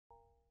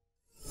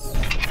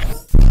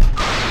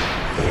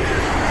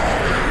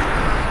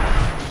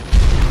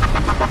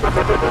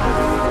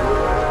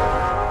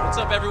What's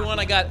up, everyone?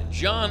 I got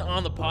John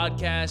on the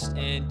podcast,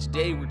 and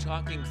today we're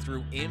talking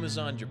through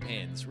Amazon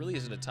Japan. This really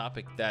isn't a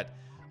topic that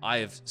I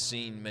have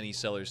seen many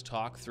sellers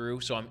talk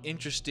through, so I'm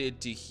interested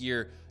to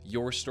hear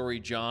your story,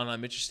 John.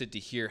 I'm interested to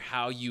hear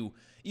how you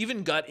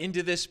even got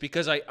into this,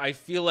 because I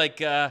feel like,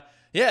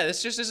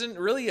 this just isn't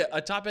really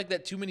a topic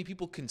that too many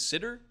people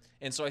consider,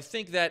 and so I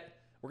think that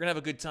we're going to have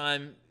a good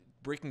time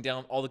breaking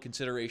down all the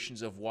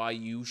considerations of why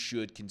you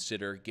should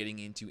consider getting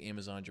into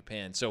Amazon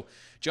Japan. So,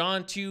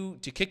 John, to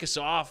kick us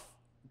off,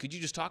 could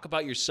you just talk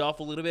about yourself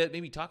a little bit?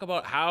 Maybe talk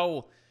about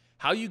how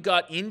you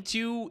got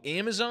into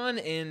Amazon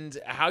and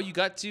how you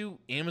got to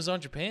Amazon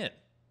Japan.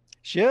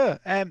 Sure.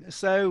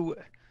 So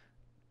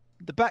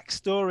the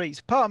backstory,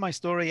 it's part of my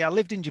story. I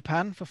lived in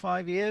Japan for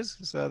 5 years,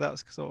 so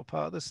that's sort of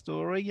part of the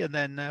story. And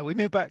then we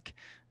moved back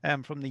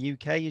from the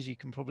UK, as you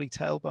can probably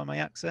tell by my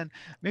accent.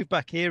 Moved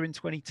back here in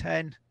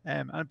 2010.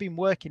 And I've been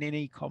working in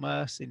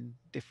e-commerce in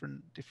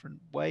different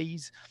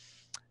ways.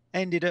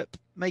 Ended up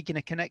making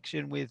a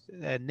connection with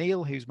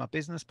Neil, who's my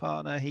business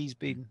partner. He's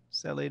been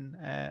selling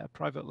a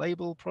private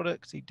label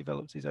product. He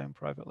developed his own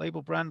private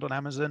label brand on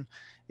Amazon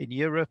in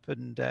Europe,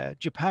 and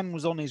Japan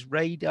was on his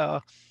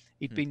radar.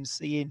 He'd been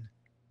seeing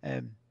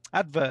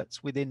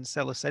adverts within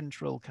Seller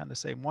Central, kind of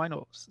saying, why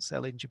not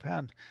sell in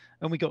Japan?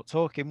 And we got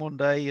talking one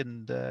day,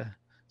 and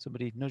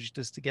somebody nudged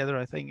us together,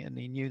 I think, and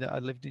he knew that I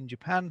lived in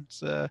Japan.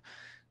 So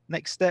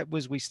next step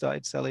was we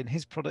started selling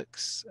his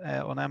products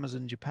on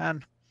Amazon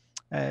Japan.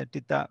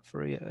 Did that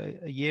for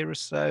a year or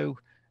so,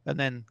 and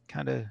then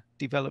kind of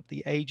developed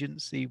the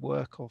agency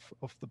work off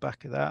the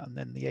back of that. And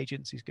then the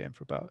agency's been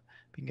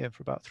going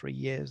for about 3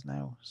 years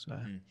now. So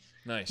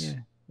Nice. yeah,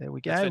 there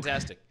we go. That's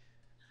fantastic.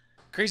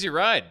 Crazy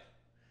ride.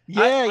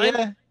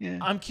 Yeah.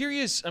 I'm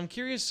curious.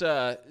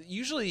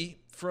 Usually,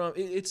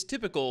 it's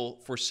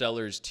typical for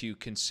sellers to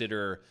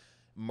consider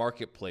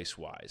marketplace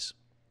wise,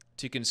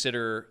 to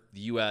consider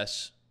the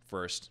U.S.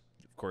 first,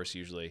 of course,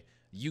 usually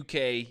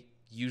UK.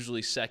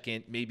 Usually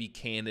second, maybe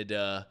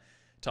Canada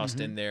tossed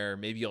in there,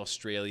 maybe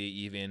Australia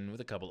even, with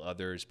a couple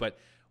others. But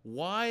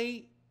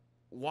why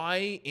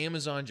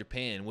Amazon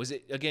Japan? Was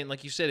it, again,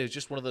 like you said, it was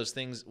just one of those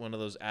things, one of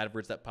those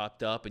adverts that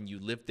popped up and you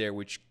lived there,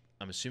 which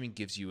I'm assuming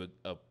gives you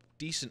a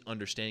decent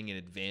understanding and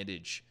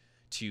advantage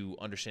to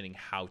understanding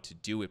how to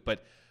do it.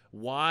 But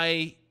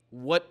why,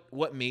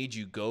 what made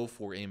you go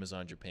for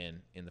Amazon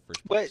Japan in the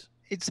first Well, place?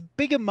 it's a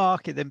bigger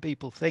market than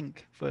people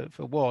think, for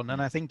one,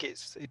 and I think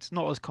it's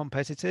not as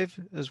competitive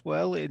as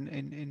well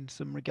in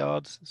some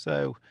regards.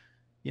 So,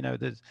 you know,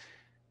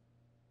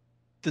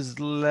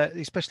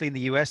 especially in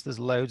the US, there's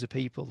loads of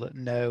people that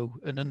know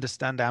and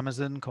understand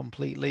Amazon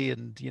completely,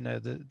 and you know,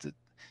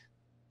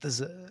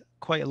 there's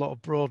quite a lot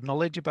of broad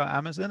knowledge about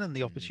Amazon and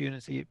the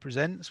opportunity it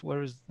presents.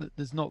 Whereas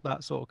there's not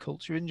that sort of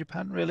culture in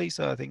Japan, really.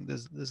 So I think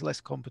there's less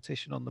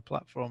competition on the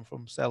platform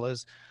from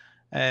sellers.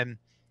 Um,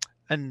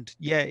 and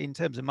yeah, in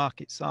terms of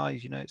market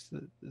size, you know, it's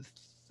the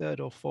third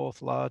or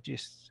fourth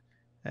largest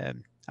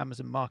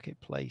Amazon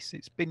marketplace.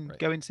 It's been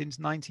going since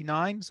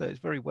 '99, so it's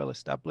very well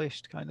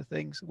established kind of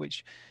things,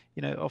 which,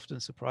 you know, often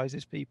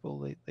surprises people.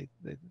 They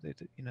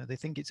you know, they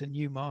think it's a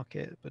new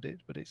market, but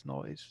it's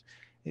not.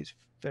 It's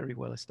very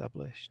well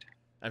established.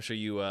 I'm sure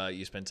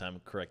you spend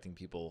time correcting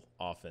people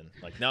often.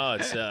 Like, no,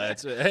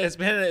 it's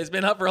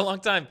been up for a long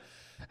time.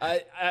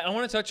 I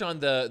want to touch on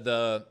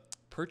the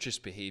purchase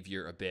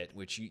behavior a bit,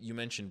 which you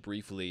mentioned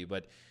briefly,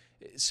 but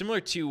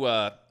similar to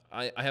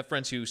I have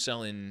friends who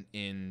sell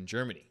in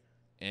Germany,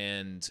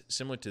 and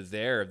similar to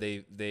there,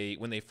 they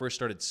when they first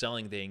started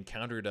selling, they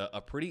encountered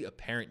a pretty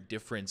apparent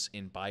difference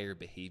in buyer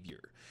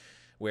behavior,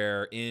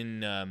 where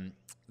in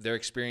their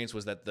experience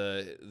was that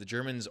the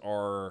Germans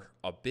are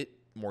a bit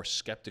more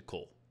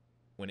skeptical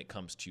when it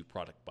comes to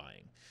product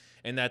buying.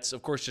 And that's,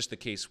 of course, just the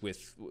case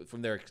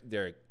from their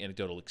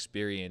anecdotal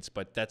experience,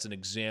 but that's an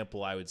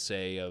example, I would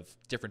say, of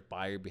different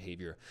buyer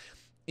behavior.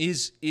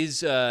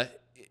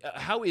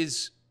 How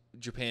is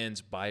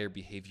Japan's buyer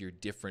behavior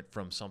different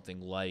from something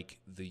like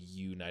the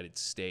United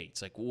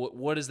States? Like,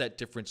 what does that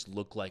difference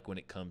look like when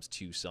it comes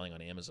to selling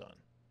on Amazon?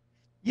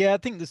 Yeah, I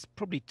think there's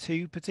probably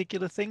two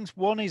particular things.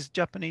 One is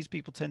Japanese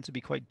people tend to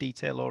be quite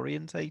detail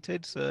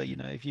orientated. So, you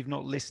know, if you've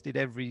not listed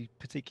every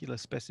particular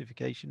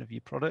specification of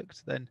your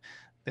product, then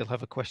they'll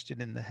have a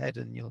question in the head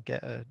and you'll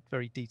get a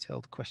very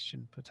detailed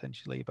question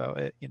potentially about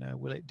it. You know,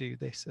 will it do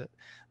this at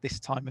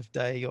this time of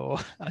day? Or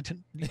I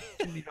don't, you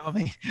know what I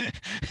mean?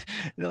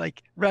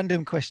 Like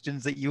random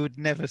questions that you would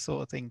never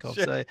sort of think of.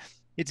 Sure. So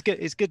it's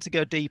good to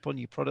go deep on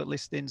your product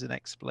listings and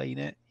explain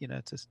it, you know,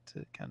 to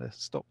kind of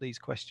stop these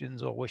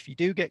questions. Or if you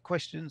do get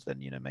questions,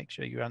 then, you know, make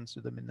sure you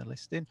answer them in the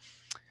listing.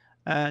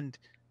 And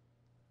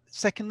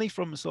secondly,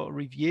 from a sort of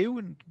review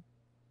and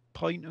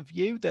point of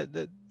view,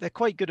 that they're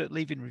quite good at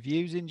leaving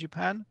reviews in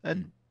Japan,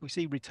 and we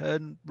see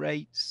return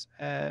rates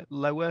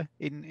lower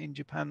in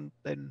Japan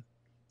than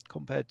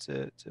compared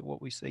to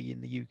what we see in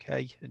the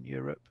UK and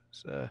Europe.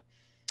 So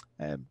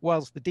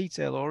whilst the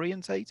detail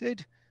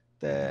orientated,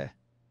 they're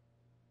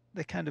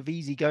they're kind of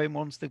easy going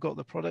once they've got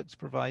the products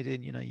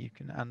provided. You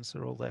can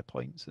answer all their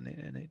points, and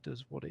it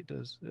does what it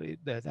does.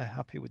 They're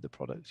happy with the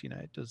products.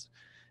 It does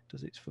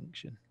its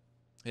function.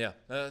 Yeah,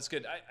 that's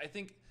good. I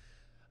think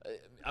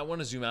I want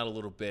to zoom out a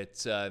little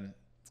bit,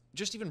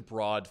 just even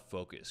broad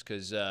focus,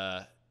 because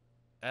at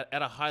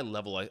a high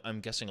level, I'm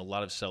guessing a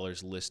lot of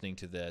sellers listening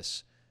to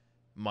this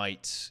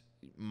might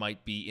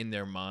be in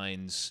their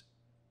minds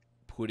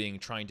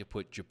trying to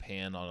put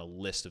Japan on a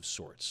list of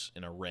sorts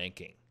in a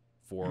ranking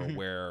for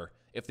where,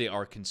 if they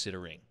are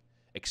considering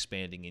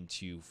expanding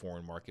into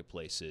foreign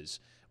marketplaces,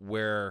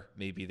 where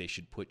maybe they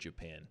should put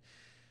Japan.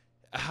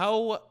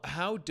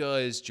 How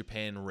does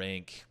Japan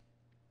rank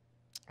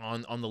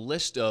on the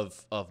list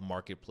of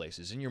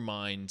marketplaces in your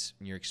mind,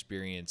 in your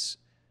experience?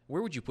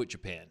 Where would you put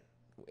Japan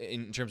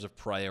in terms of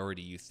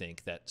priority, you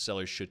think, that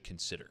sellers should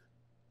consider?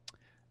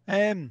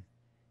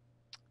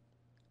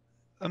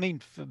 I mean,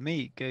 for me,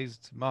 it goes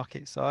to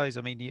market size.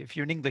 I mean, if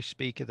you're an English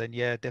speaker, then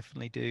yeah,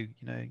 definitely do,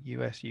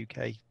 US,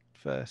 UK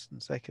first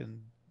and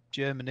second.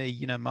 Germany,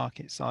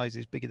 market size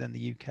is bigger than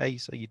the UK,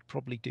 so you'd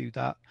probably do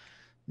that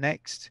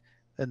next.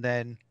 And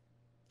then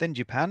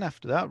Japan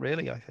after that,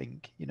 really, I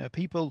think.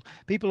 People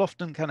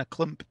often kind of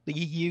clump the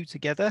EU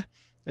together,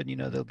 and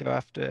they'll go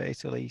after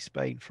Italy,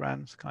 Spain,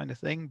 France kind of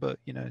thing. But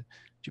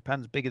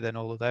Japan's bigger than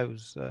all of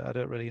those. I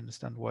don't really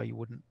understand why you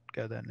wouldn't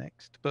go there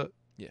next. But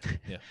Yeah,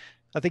 yeah.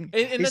 I think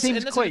And it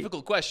seems that's a quite.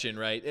 difficult question,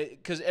 right?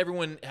 Because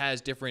everyone's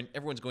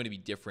going to be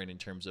different in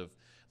terms of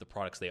the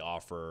products they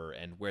offer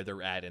and where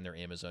they're at in their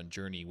Amazon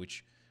journey,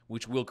 which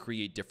will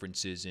create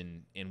differences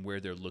in where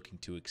they're looking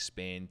to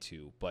expand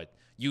to. But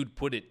you'd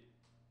put it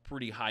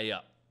pretty high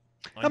up.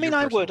 I mean,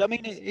 I would. I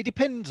mean, it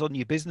depends on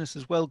your business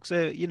as well, because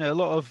a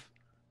lot of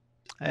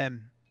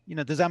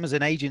there's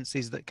Amazon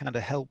agencies that kind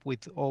of help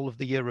with all of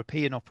the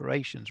European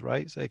operations,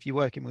 right? So if you're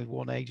working with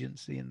one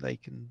agency and they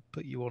can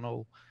put you on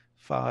all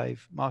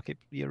 5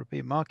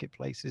 European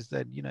marketplaces,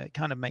 then it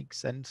kind of makes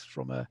sense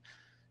from a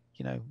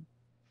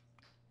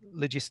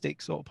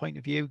logistics sort of point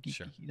of view,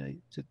 Sure.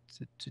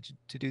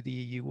 to do the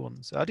EU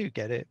one. So I do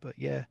get it, but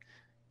yeah.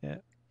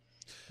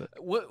 But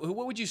what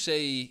would you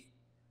say?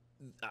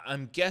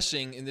 I'm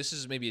guessing, and this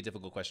is maybe a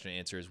difficult question to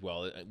answer as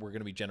well. We're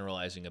going to be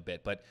generalizing a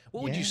bit, but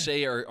what would you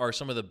say are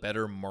some of the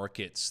better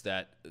markets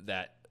that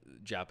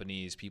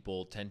Japanese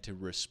people tend to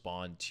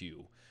respond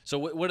to? So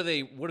what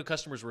do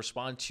customers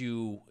respond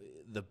to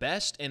the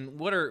best, and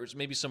what are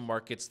maybe some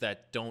markets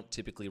that don't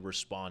typically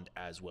respond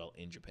as well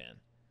in Japan?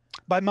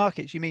 By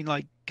markets, you mean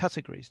like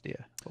categories,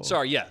 dear? Or...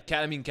 Sorry, yeah,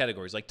 I mean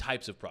categories, like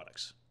types of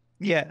products.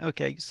 Yeah,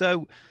 okay.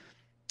 So,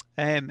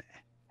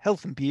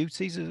 health and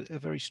beauty is a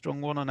very strong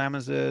one on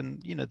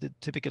Amazon. The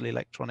typical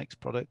electronics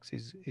products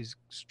is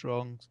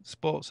strong.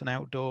 Sports and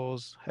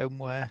outdoors,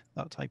 homeware,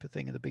 that type of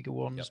thing are the bigger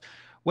ones. Yep.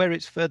 Where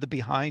it's further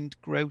behind,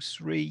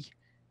 grocery,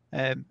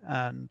 and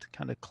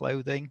kind of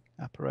clothing,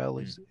 apparel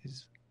is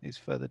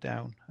further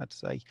down, I'd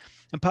say.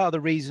 And part of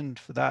the reason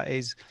for that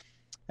is,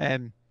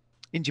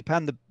 in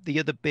Japan, the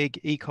other big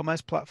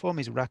e-commerce platform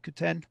is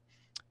Rakuten,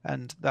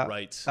 and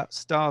that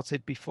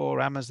started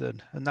before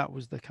Amazon, and that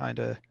was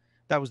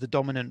the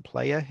dominant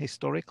player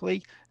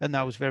historically, and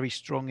that was very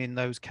strong in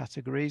those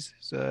categories,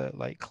 so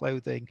like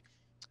clothing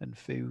and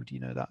food.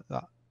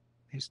 That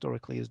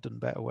historically has done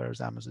better,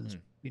 whereas Amazon's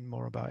been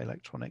more about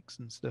electronics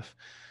and stuff.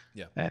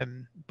 Yeah.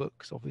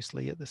 Books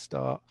obviously at the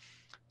start.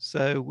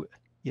 So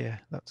yeah,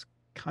 that's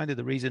kind of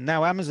the reason.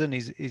 Now Amazon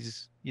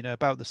is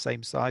about the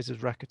same size as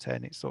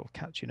Rakuten. It's sort of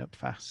catching up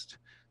fast.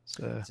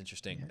 So that's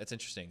interesting. Yeah. That's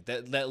interesting.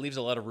 That leaves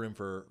a lot of room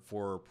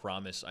for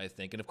promise, I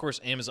think. And of course,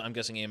 Amazon. I'm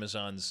guessing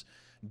Amazon's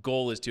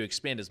goal is to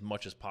expand as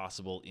much as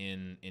possible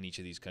in each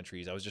of these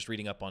countries. I was just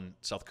reading up on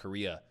South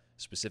Korea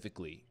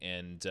specifically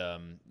and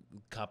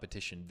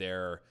competition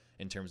there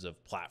in terms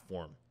of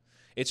platform.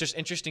 It's just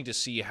interesting to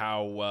see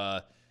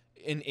how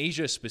in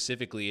Asia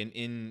specifically,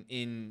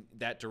 in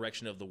that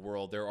direction of the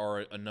world, there are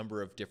a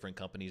number of different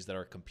companies that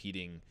are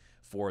competing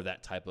for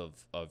that type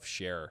of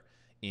share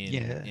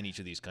in each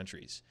of these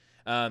countries.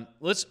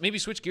 Let's maybe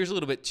switch gears a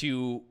little bit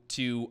to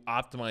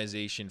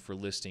optimization for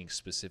listings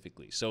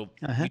specifically. So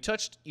you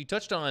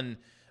touched on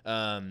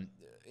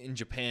in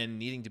Japan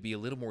needing to be a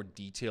little more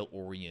detail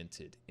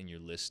oriented in your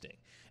listing,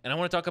 and I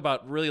want to talk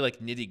about really like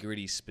nitty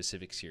gritty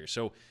specifics here.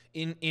 So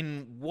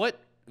in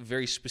what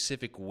very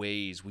specific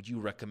ways would you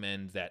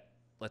recommend that,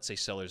 let's say,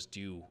 sellers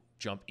do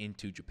jump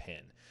into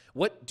Japan?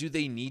 What do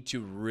they need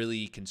to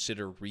really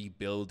consider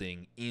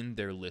rebuilding in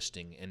their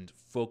listing and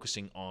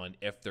focusing on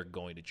if they're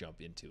going to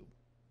jump into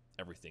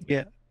everything?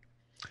 Yeah.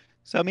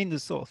 So, I mean,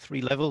 there's sort of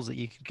 3 levels that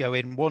you could go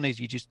in. One is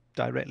you just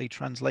directly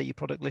translate your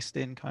product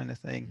listing kind of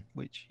thing,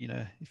 which,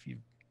 if you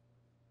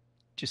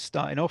just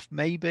starting off,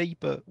 maybe,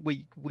 but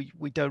we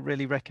don't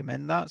really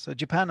recommend that. So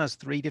Japan has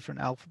 3 different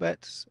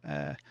alphabets.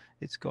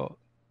 It's got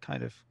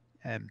kind of,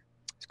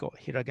 it's got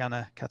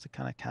hiragana,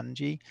 katakana,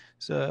 kanji.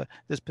 So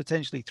there's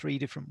potentially 3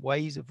 different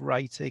ways of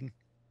writing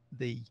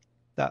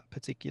that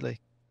particular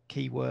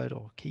keyword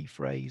or key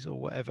phrase or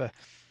whatever,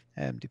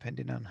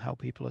 depending on how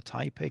people are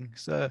typing.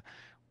 So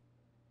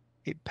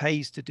it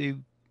pays to do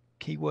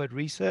keyword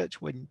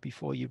research when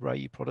before you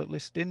write your product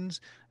listings,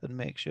 and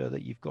make sure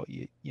that you've got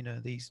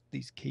these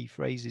key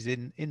phrases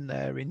in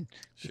there in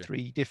the Sure.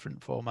 3 different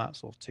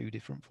formats or 2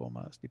 different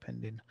formats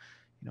depending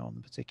on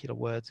the particular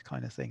words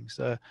kind of thing.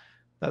 So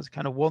that's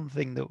kind of one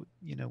thing that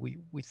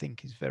we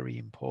think is very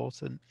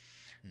important,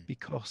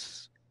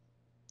 because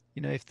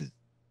if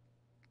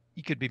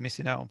you could be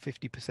missing out on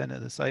 50%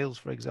 of the sales,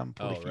 for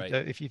example, Oh, if you right.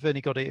 don't, if you've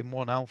only got it in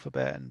one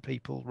alphabet and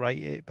people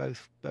rate it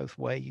both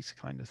ways,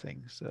 kind of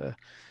thing. So,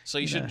 So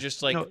you shouldn't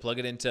just no, plug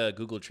it into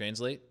Google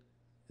Translate?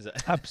 Is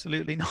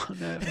absolutely not.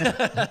 No, no.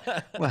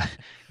 that? Well,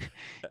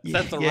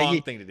 That's the yeah,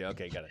 wrong thing to do.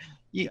 Okay, got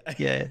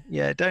it.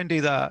 yeah. Don't do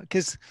that,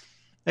 because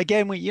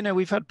again,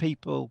 we've had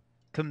people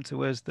come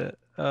to us that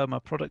my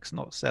product's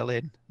not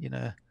selling.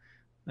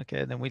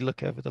 Okay, and then we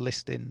look over the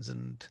listings,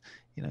 and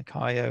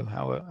Kaio,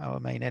 our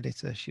main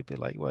editor, she'd be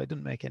like, "Well, it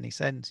doesn't make any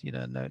sense.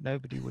 No,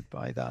 nobody would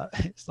buy that."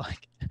 It's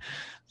like,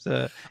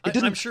 so it I'm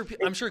doesn't. sure.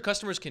 I'm sure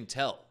customers can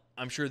tell.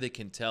 I'm sure they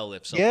can tell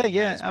if Yeah, something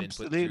yeah, has been put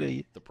through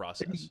absolutely. the And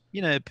process.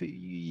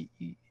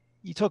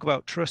 you talk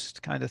about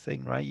trust kind of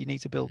thing, right? You need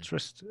to build Mhm.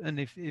 trust, and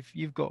if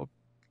you've got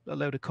a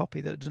load of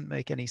copy that doesn't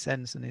make any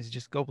sense and is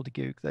just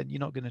gobbledygook, then you're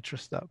not going to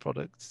trust that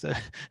product to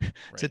to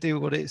Right. do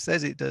what it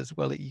says it does.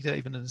 Well, you don't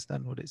even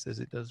understand what it says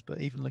it does,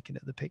 but even looking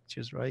at the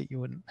pictures, right, you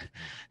wouldn't.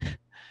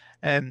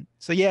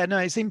 So yeah, no,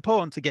 it's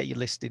important to get your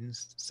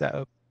listings set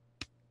up,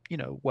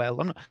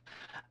 well.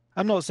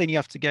 I'm not saying you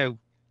have to go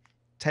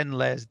 10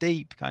 layers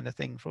deep kind of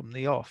thing from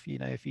the off,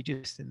 if you're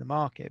just in the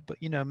market,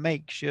 but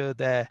make sure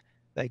they're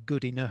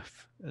good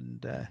enough, and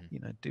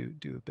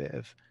do a bit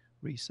of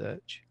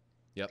research.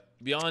 Yep.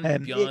 Beyond Um,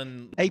 it,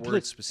 beyond A word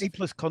plus A specific.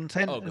 plus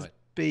content Oh, go has ahead.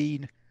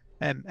 been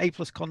A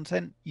plus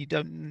content. You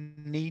don't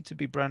need to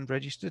be brand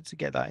registered to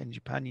get that in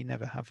Japan. You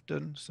never have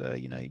done. So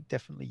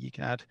definitely you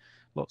can add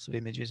lots of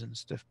images and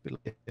stuff below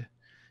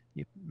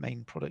your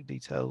main product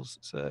details.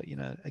 So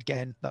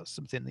again, that's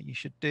something that you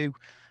should do,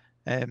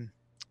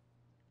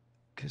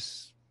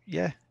 because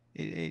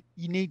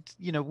you need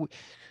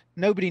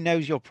nobody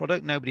knows your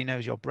product, nobody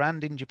knows your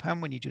brand in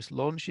Japan when you're just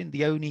launching.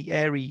 The only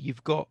area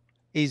you've got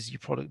is your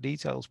product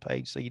details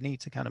page, so you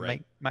need to kind of Right.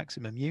 make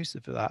maximum use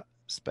of that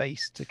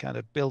space to kind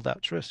of build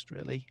that trust,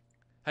 really.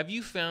 Have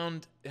you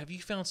found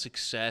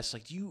success?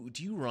 Like, do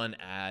you run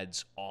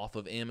ads off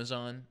of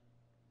Amazon?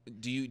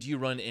 Do you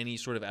run any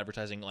sort of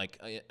advertising? Like,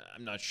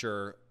 I'm not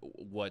sure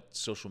what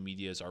social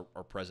medias are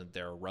present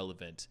there, or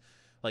relevant,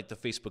 like the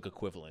Facebook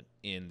equivalent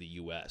in the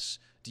U.S.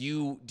 Do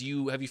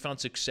you have you found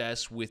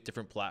success with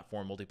different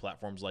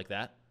multi-platforms like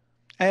that?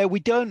 We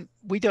don't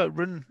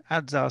run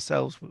ads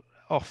ourselves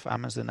off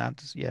Amazon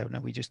ads. Yeah, no,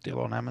 we just Yep.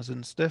 do on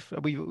Amazon stuff.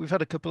 We've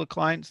had a couple of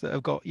clients that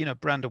have got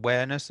brand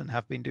awareness and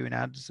have been doing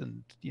ads,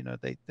 and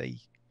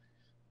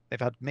they've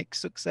had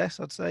mixed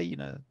success. I'd say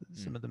Mm.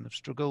 some of them have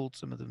struggled,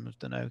 some of them have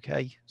done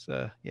okay.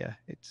 So yeah,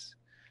 it's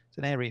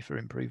an area for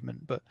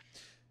improvement, but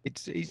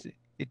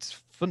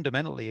it's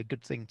fundamentally a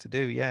good thing to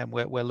do. Yeah, and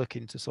we're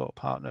looking to sort of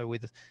partner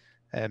with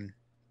um,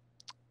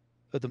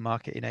 other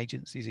marketing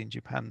agencies in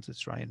Japan to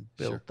try and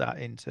build Sure. that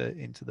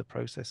into the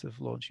process of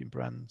launching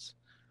brands.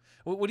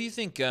 What do you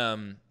think?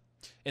 And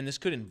this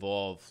could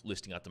involve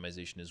listing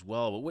optimization as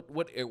well. But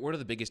what are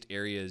the biggest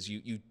areas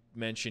you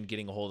mentioned?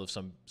 Getting a hold of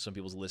some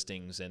people's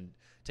listings and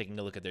taking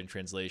a look at their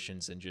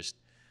translations and just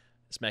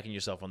smacking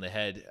yourself on the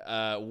head.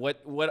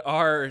 What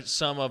are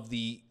some of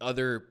the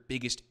other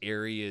biggest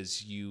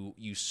areas you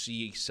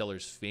see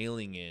sellers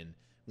failing in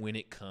when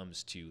it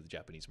comes to the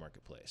Japanese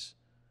marketplace?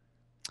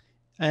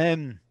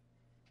 Um,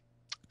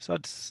 so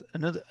it's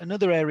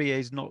another area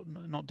is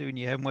not doing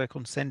your homework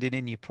on sending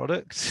in your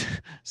products.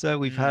 So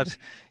Mm,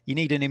 you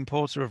need an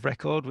importer of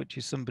record, which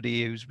is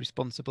somebody who's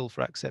responsible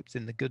for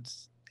accepting the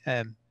goods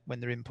when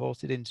they're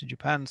imported into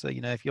Japan. So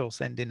if you're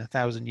sending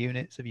 1,000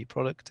 units of your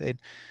product in,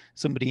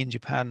 somebody in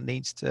Japan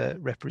needs to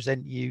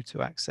represent you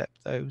to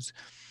accept those.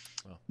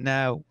 well,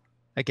 Now,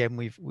 again,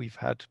 we've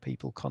had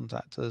people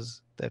contact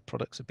us. Their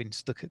products have been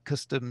stuck at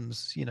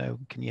customs.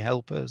 Can you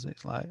help us?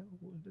 It's like,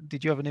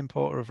 did you have an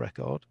importer of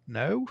record?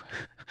 No.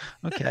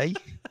 Okay.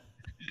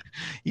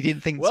 You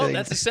didn't think to well,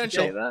 that's investigate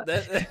essential. that?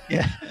 That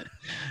Yeah.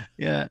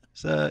 Yeah.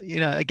 So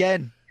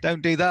again,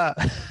 don't do that.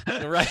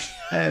 right.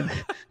 um,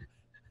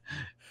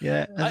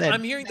 yeah. And I'm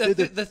then hearing the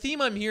other, the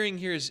theme I'm hearing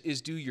here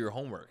is do your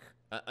homework.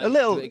 a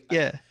little,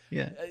 yeah,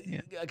 yeah,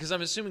 yeah. Because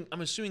I'm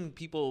assuming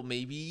people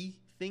maybe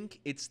think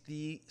it's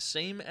the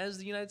same as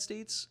the United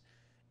States,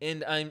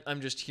 and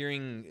I'm just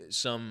hearing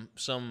some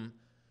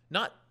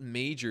not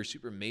major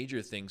super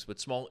major things, but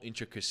small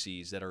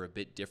intricacies that are a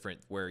bit different,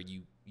 where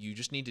you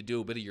just need to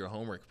do a bit of your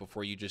homework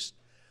before you just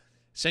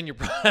send your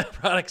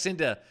products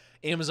into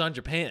Amazon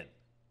Japan.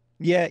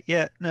 Yeah,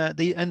 yeah. No,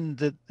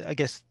 I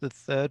guess the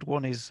third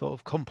one is sort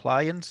of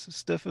compliance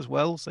stuff as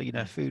well. So,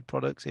 Mm, food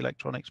products,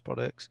 electronics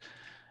products,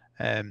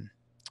 um,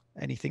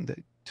 anything that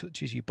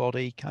touches your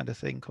body kind of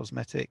thing,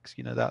 cosmetics,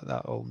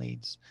 that all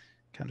needs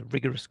kind of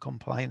rigorous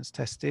compliance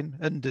testing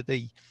under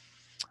the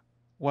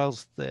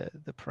whilst the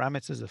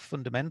parameters are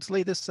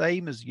fundamentally the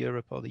same as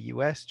Europe or the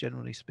US,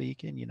 generally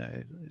speaking,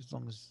 as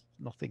long as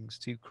nothing's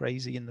too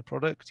crazy in the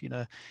product,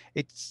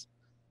 it's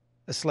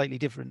a slightly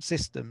different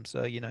system.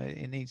 So,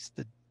 it needs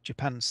the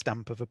Japan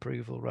stamp of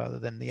approval rather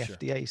than the Sure.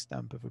 FDA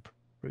stamp of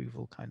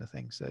approval kind of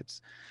thing. So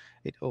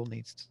it all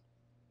needs to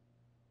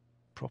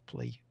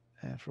properly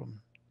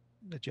from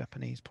the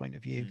Japanese point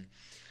of view. Mm.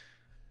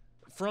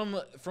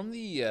 From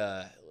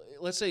the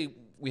let's say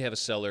we have a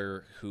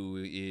seller who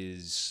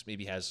is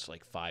maybe has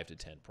like 5 to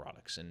 10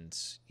 products, and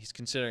he's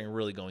considering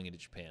really going into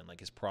Japan.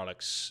 Like his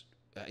products,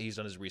 he's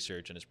done his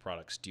research, and his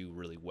products do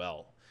really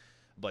well,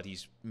 but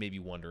he's maybe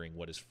wondering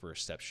what his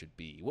first step should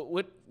be.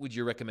 What would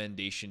your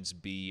recommendations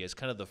be as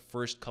kind of the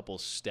first couple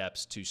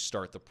steps to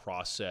start the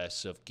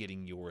process of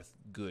getting your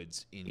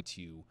goods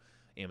into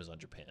Amazon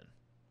Japan?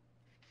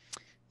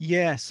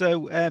 Yeah,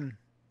 so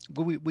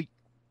we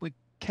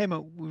came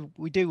up.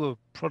 We do a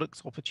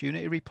product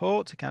opportunity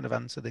report to kind of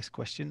answer this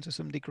question to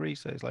some degree.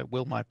 So it's like,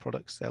 will my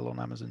products sell on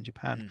Amazon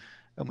Japan?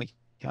 And we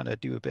kind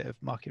of do a bit of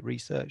market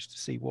research to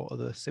see what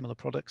other similar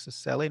products are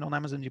selling on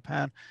Amazon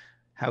Japan,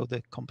 how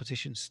the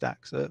competition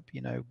stacks up.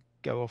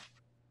 Go off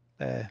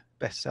their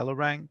bestseller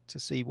rank to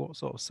see what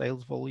sort of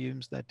sales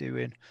volumes they're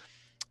doing,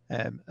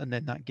 and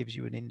then that gives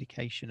you an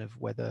indication of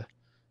whether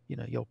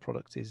your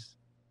product is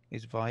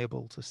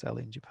viable to sell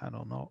in Japan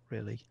or not,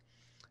 really.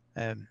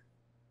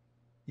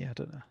 Yeah, I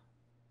don't know.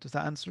 Does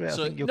that answer it? I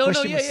So think your no,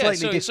 question yeah, was yeah.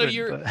 slightly So different.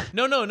 you're But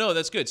no,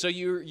 that's good. So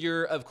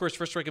you're of course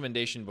first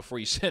recommendation before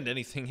you send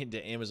anything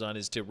into Amazon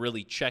is to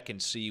really check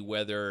and see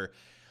whether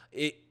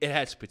it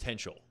has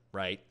potential,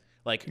 right?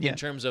 Like in yeah,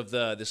 terms of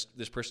this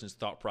person's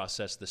thought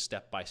process, the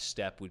step by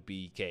step would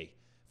be, okay,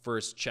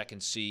 first check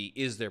and see,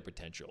 is there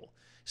potential?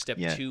 Step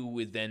yeah, 2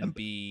 would then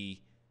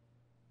be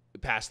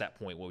past that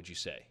point. What would you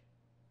say?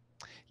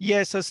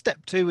 yeah. So step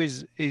 2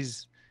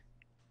 is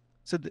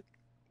so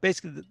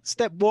basically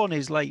step 1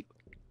 is like,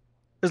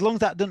 as long as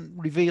that doesn't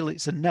reveal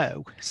it's a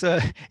no. So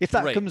if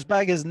that Right, comes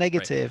back as right,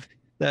 negative,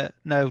 that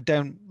no,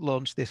 don't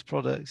launch this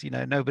product,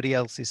 nobody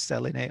else is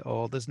selling it,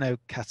 or there's no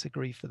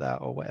category for that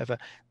or whatever,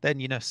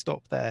 then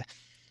stop there.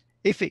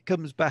 If it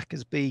comes back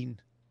as being,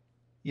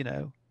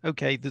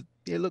 okay,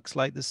 it looks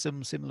like there's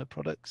some similar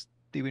products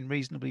doing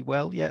reasonably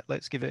well, yeah,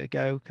 let's give it a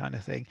go kind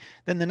of thing.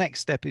 Then the next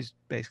step is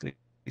basically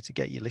to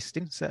get your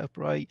listing set up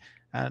right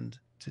and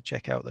to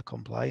check out the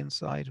compliance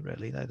side,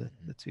 really. They're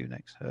the two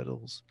next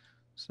hurdles.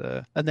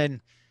 So, and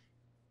then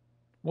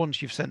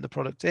once you've sent the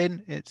product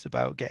in, it's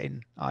about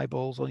getting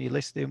eyeballs on your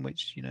listing,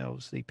 which,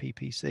 obviously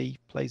PPC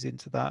plays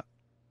into that.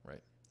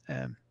 right.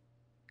 Um,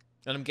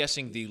 And I'm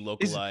guessing the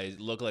is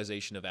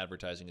localization of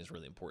advertising is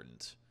really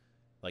important.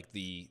 Like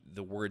the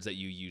words that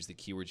you use, the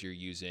keywords you're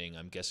using.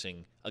 I'm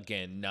guessing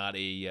again, not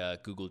a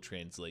Google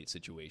Translate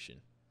situation.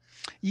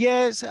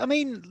 Yes, I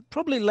mean,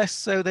 probably less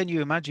so than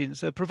you imagine.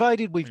 So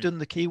provided we've done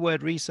the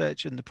keyword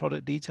research and the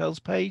product details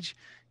page,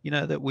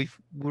 that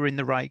we're in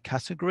the right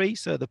category.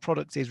 So the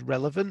product is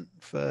relevant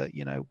for,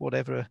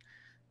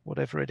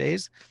 whatever it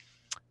is.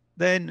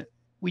 Then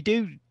we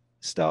do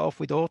start off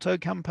with auto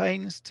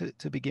campaigns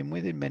to begin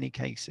with in many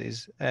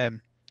cases.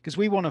 Because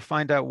we want to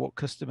find out what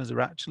customers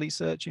are actually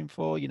searching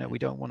for. We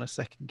don't want to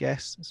second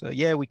guess. So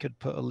yeah, we could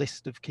put a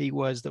list of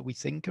keywords that we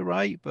think are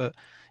right, but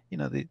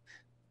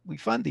we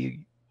find the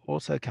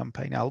auto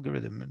campaign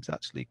algorithm is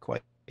actually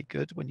quite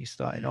good when you're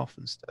starting off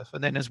and stuff.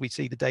 And then as we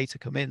see the data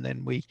come in,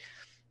 then we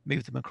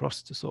move them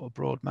across to sort of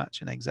broad match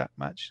and exact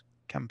match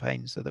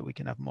campaigns so that we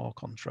can have more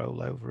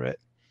control over it.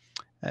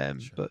 Sure.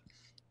 But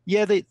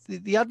yeah,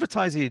 the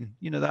advertising,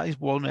 that is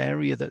one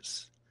area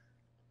that's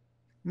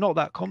not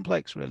that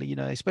complex, really,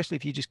 especially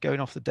if you're just going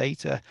off the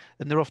data,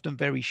 and they're often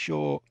very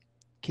short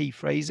key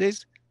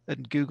phrases,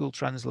 and Google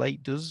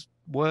Translate does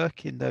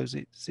work in those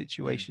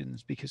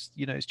situations because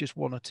it's just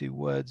 1 or 2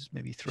 words,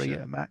 maybe 3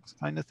 at a max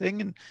kind of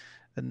thing,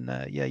 and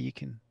yeah, you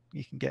can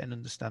get an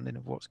understanding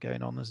of what's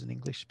going on as an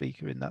English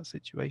speaker in that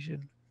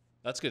situation.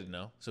 That's good to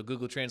know. So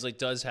Google Translate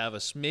does have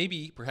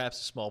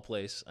perhaps a small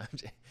place in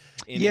Amazon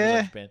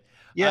Yeah, Japan.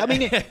 yeah. I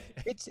mean,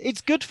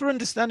 it's good for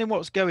understanding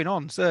what's going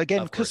on. So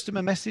again, Of course.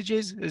 customer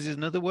messages is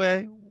another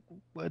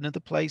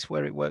place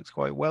where it works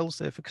quite well.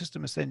 So if a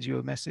customer sends you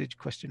a message,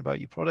 question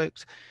about your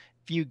product,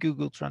 if you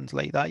Google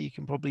Translate that, you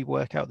can probably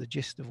work out the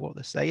gist of what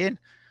they're saying.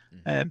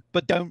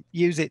 But don't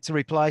use it to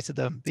reply to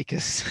them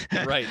because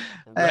Right.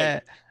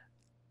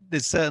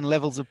 there's certain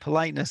levels of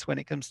politeness when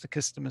it comes to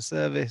customer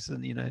service,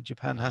 and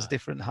Japan has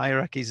different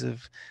hierarchies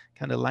of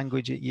kind of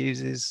language it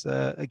uses.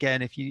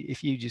 Again, if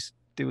you just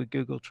do a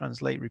Google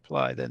Translate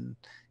reply, then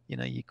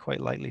you're quite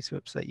likely to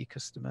upset your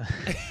customer.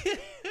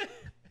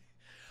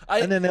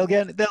 And then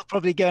they'll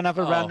probably go and have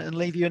a rant and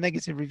leave you a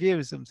negative review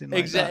or something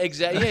like that.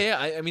 Exactly.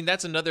 Yeah. I mean,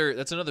 that's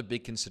another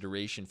big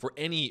consideration for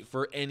any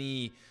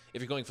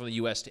if you're going from the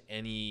U.S. to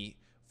any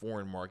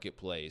foreign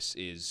marketplace,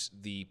 is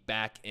the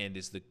back end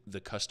is the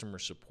customer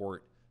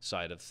support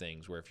side of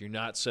things, where if you're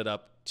not set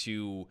up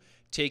to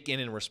take in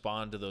and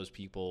respond to those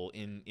people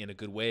in a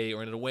good way,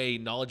 or in a way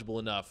knowledgeable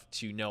enough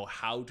to know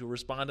how to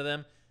respond to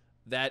them,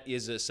 that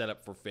is a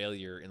setup for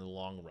failure in the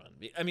long run.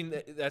 I mean,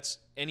 that's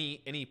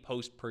any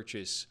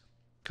post-purchase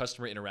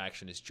customer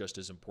interaction is just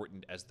as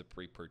important as the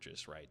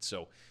pre-purchase, right?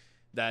 So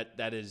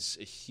that is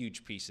a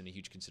huge piece and a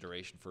huge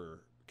consideration for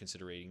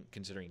considering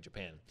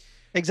Japan.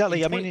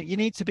 Exactly. I mean, you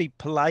need to be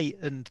polite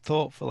and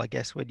thoughtful, I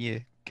guess, when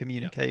you're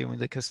communicating Yeah. with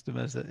the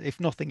customers. If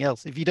nothing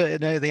else, if you don't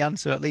know the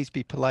answer, at least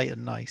be polite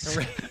and nice.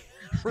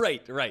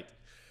 Right.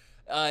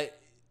 Uh,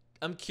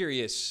 I'm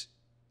curious.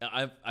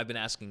 I've been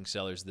asking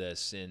sellers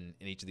this in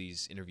each of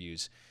these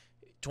interviews.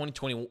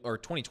 2020 or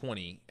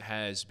 2020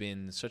 has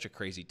been such a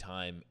crazy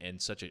time and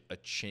such a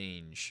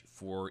change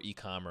for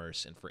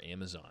e-commerce and for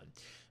Amazon.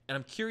 And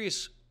I'm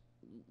curious,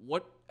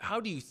 how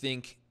do you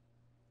think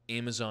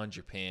Amazon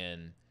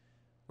Japan,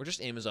 or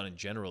just Amazon in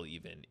general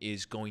even,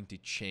 is going to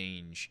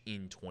change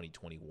in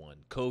 2021?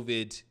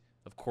 COVID,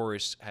 of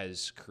course,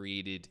 has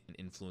created and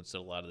influenced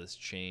a lot of this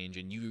change,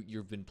 and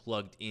you've been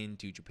plugged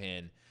into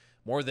Japan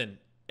more than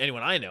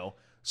anyone I know.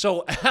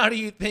 So how do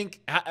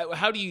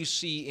you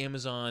see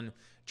Amazon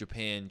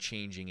Japan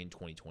changing in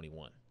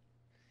 2021?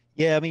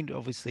 Yeah, I mean,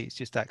 obviously, it's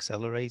just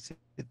accelerated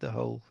the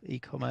whole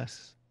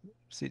e-commerce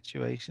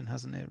situation,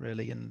 hasn't it?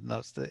 Really, and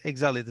that's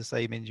exactly the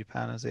same in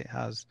Japan as it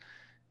has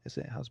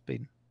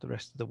been the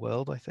rest of the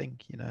world. I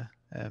think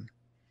um,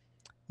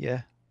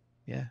 yeah,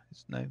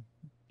 it's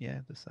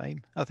the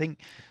same. I think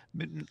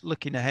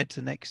looking ahead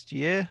to next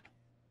year,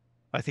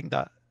 I think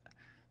that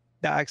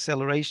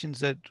acceleration's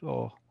that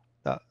or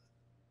that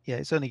yeah,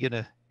 it's only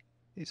gonna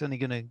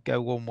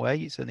go one way.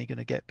 It's only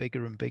gonna get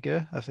bigger and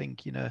bigger. I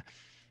think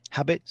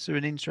habits are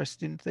an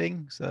interesting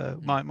thing. So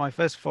my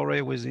first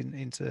foray was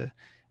into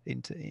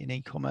in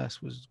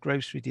e-commerce was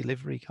grocery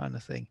delivery kind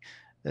of thing,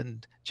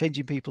 and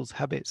changing people's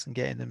habits and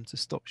getting them to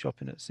stop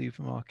shopping at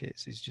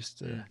supermarkets is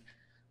just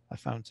I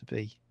found to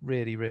be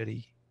really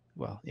really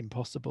well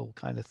impossible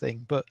kind of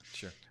thing. But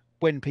Sure.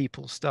 when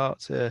people start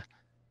to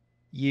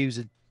use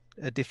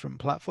a different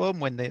platform,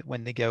 when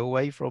they go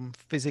away from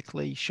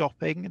physically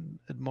shopping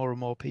and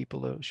more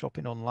people are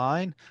shopping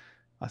online,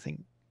 I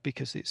think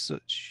because it's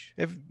such,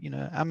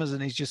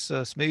 Amazon is just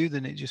so smooth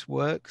and it just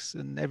works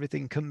and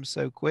everything comes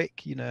so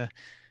quick. Oh yeah.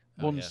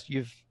 Once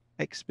you've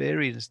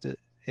experienced it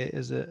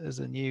as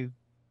a new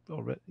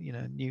or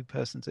new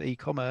person to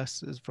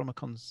e-commerce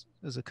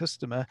as a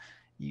customer,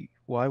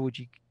 why would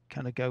you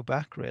kind of go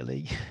back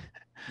really?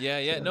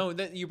 Yeah. So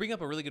No, you bring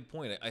up a really good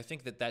point. I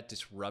think that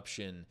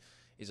disruption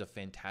is a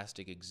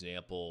fantastic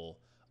example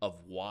of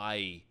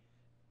why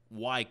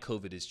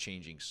COVID is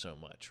changing so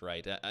much,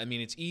 right? I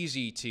mean, it's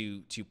easy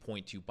to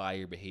point to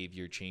buyer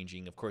behavior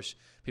changing. Of course,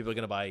 people are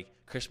going to buy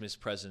Christmas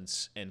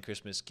presents and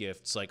Christmas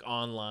gifts like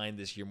online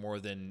this year more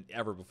than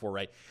ever before,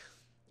 right?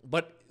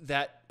 But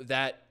that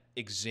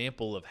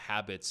example of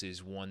habits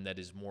is one that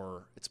is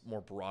it's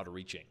more broad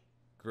reaching.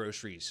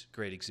 Groceries,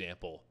 great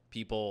example.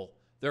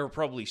 There are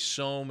probably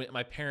so many.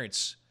 My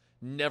parents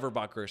never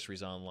bought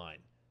groceries online.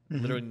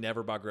 mhm. Literally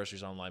never bought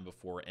groceries online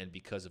before, and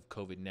because of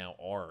COVID now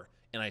are.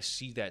 And I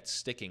see that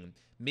sticking.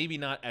 Maybe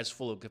not as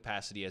full of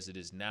capacity as it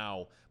is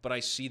now, but I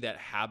see that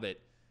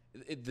habit.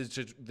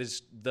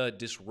 The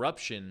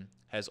disruption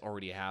has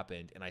already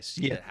happened, and I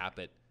see Yeah, that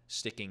habit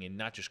sticking in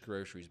not just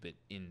groceries, but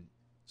in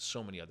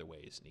so many other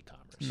ways in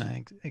e-commerce.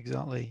 no,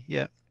 exactly.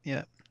 Yeah,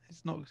 yeah.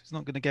 It's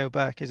not going to go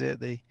back, is it?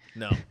 The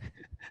No,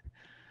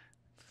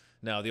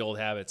 no, the old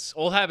habits.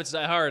 Old habits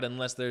die hard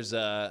unless there's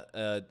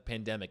a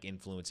pandemic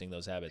influencing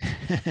those habits.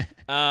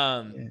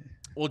 Um, yeah.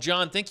 well,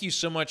 John, thank you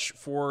so much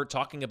for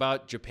talking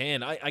about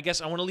Japan. I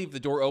guess I want to leave the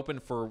door open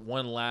for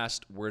one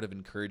last word of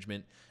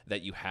encouragement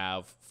that you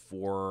have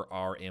for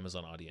our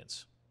Amazon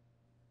audience.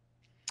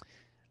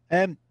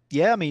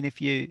 Yeah, I mean,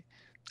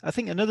 I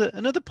think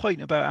another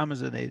point about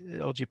Amazon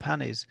or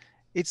Japan is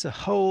it's a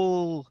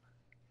whole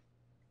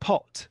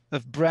pot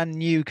of brand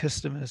new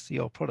customers to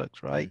your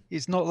product, right?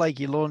 It's not like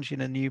you're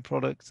launching a new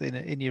product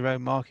in your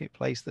own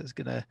marketplace that's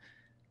going to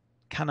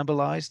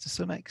cannibalize to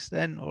some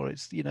extent, or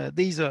it's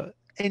these are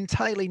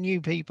entirely new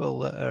people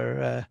that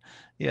are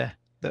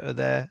that are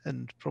there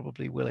and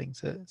probably willing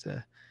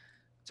to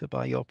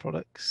buy your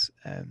products.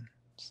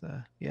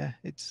 So yeah,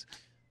 It's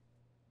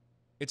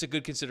a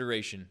good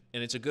consideration,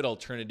 and it's a good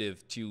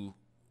alternative to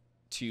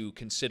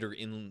consider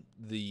in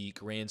the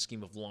grand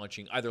scheme of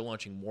launching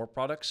more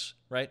products,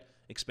 right?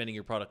 Expanding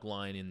your product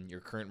line in your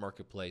current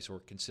marketplace or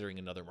considering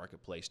another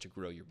marketplace to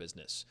grow your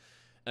business.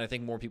 And I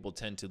think more people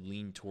tend to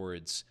lean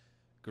towards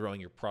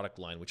growing your product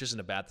line, which isn't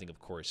a bad thing, of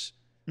course.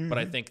 But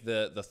I mhm. think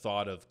the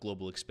thought of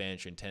global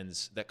expansion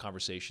that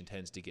conversation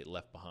tends to get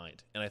left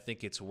behind. And I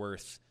think it's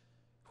worth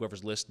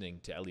whoever's listening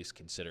to at least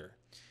consider.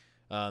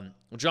 Well,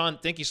 John,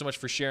 thank you so much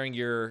for sharing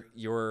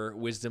your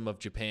wisdom of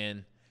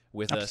Japan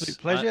with Absolute us.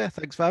 pleasure.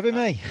 Thanks for having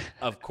me.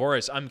 Of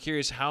course, I'm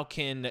curious.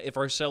 If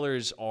our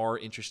sellers are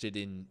interested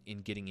in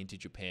getting into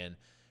Japan,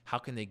 how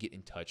can they get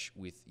in touch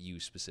with you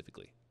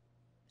specifically?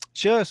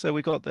 Sure. So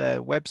we got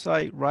the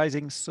website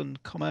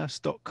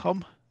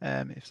risingsuncommerce.com.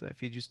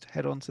 If you just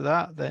head on to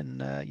that,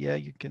 then yeah,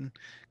 you can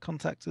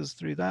contact us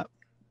through that.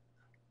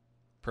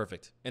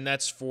 Perfect. And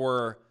that's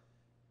for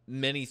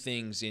many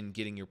things in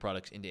getting your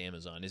products into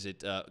Amazon? Is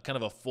it kind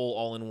of a full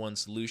all-in-one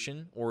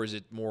solution, or is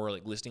it more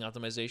like listing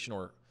optimization,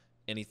 or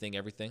anything,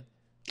 everything?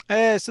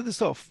 So there's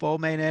sort of four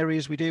main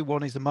areas we do.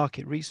 One is the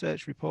market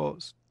research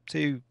reports.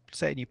 Two,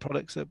 setting your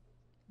products up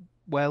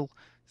well.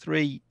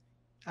 Three,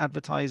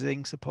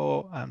 advertising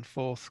support, and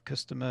fourth,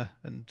 customer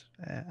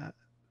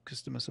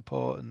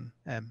support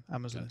and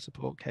Amazon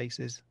support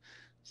cases.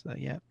 So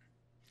yeah,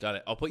 Got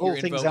it. I'll put all your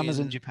things info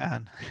Amazon in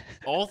Japan.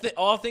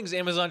 all things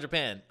Amazon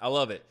Japan. I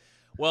love it.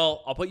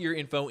 Well, I'll put your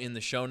info in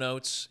the show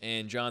notes.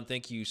 And John,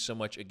 thank you so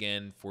much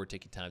again for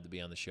taking time to be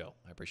on the show.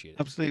 I appreciate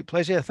it. Absolute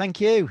pleasure. Thank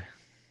you.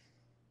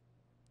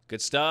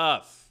 Good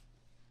stuff.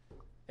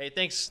 Hey,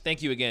 thanks.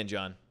 Thank you again,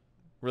 John.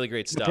 Really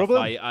great stuff. No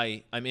problem.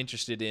 I'm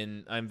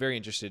very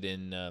interested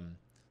in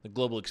the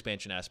global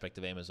expansion aspect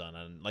of Amazon.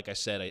 And like I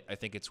said, I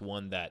think it's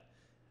one that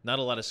not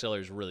a lot of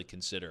sellers really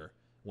consider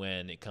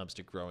when it comes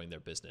to growing their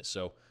business.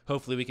 So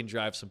hopefully we can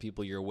drive some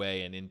people your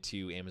way and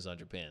into Amazon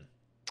Japan.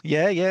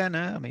 Yeah, no,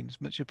 I mean,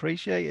 it's much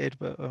appreciated,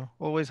 but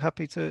always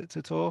happy to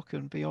talk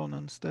and be on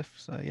and stuff.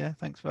 So yeah,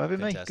 thanks for having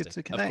me. Fantastic. Good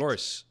to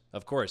connect.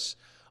 Of course.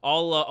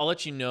 I'll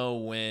let you know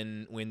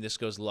when this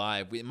goes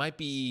live. It might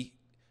be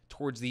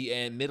towards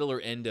the middle or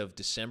end of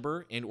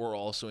December, and or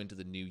also into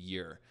the new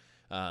year.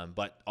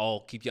 But I'll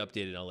keep you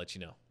updated. I'll let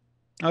you know.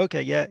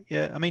 Okay, yeah.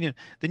 I mean,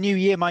 the new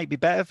year might be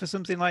better for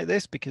something like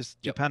this because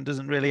Yep. Japan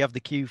doesn't really have the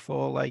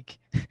Q4 like,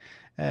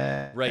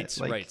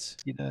 Right.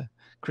 you know,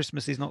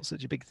 Christmas is not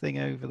such a big thing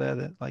over there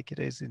that like it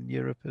is in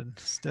Europe and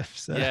stuff.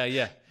 So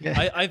Yeah.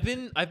 yeah. I've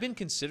been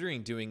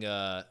considering doing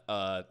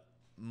a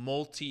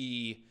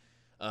multi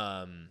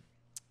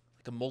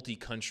like a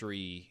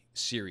multi-country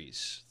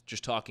series,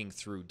 just talking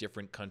through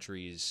different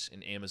countries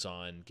in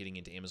Amazon, getting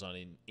into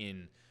Amazon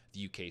in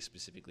the UK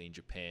specifically, in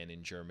Japan,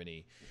 in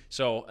Germany.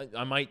 So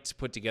I might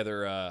put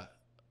together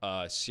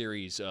a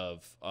series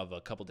of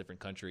a couple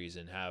different countries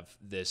and have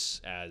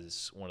this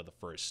as one of the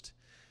first.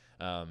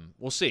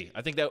 We'll see.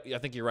 I think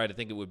you're right. I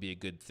think it would be a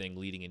good thing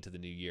leading into the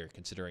new year,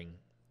 considering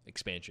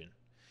expansion.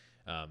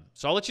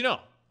 So I'll let you know.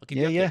 I'll keep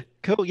you Yeah, updated.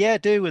 cool. Yeah,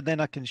 do, and then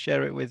I can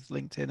share it with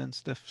LinkedIn and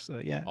stuff.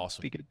 So yeah,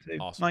 Awesome. be good too.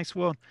 Awesome. Nice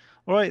one.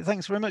 All right,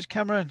 thanks very much,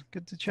 Cameron.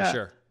 Good to For chat.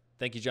 sure.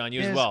 Thank you, John.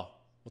 You as Cheers. well.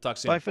 We'll talk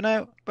soon. Bye for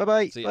now.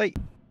 Bye-bye. See ya. Bye.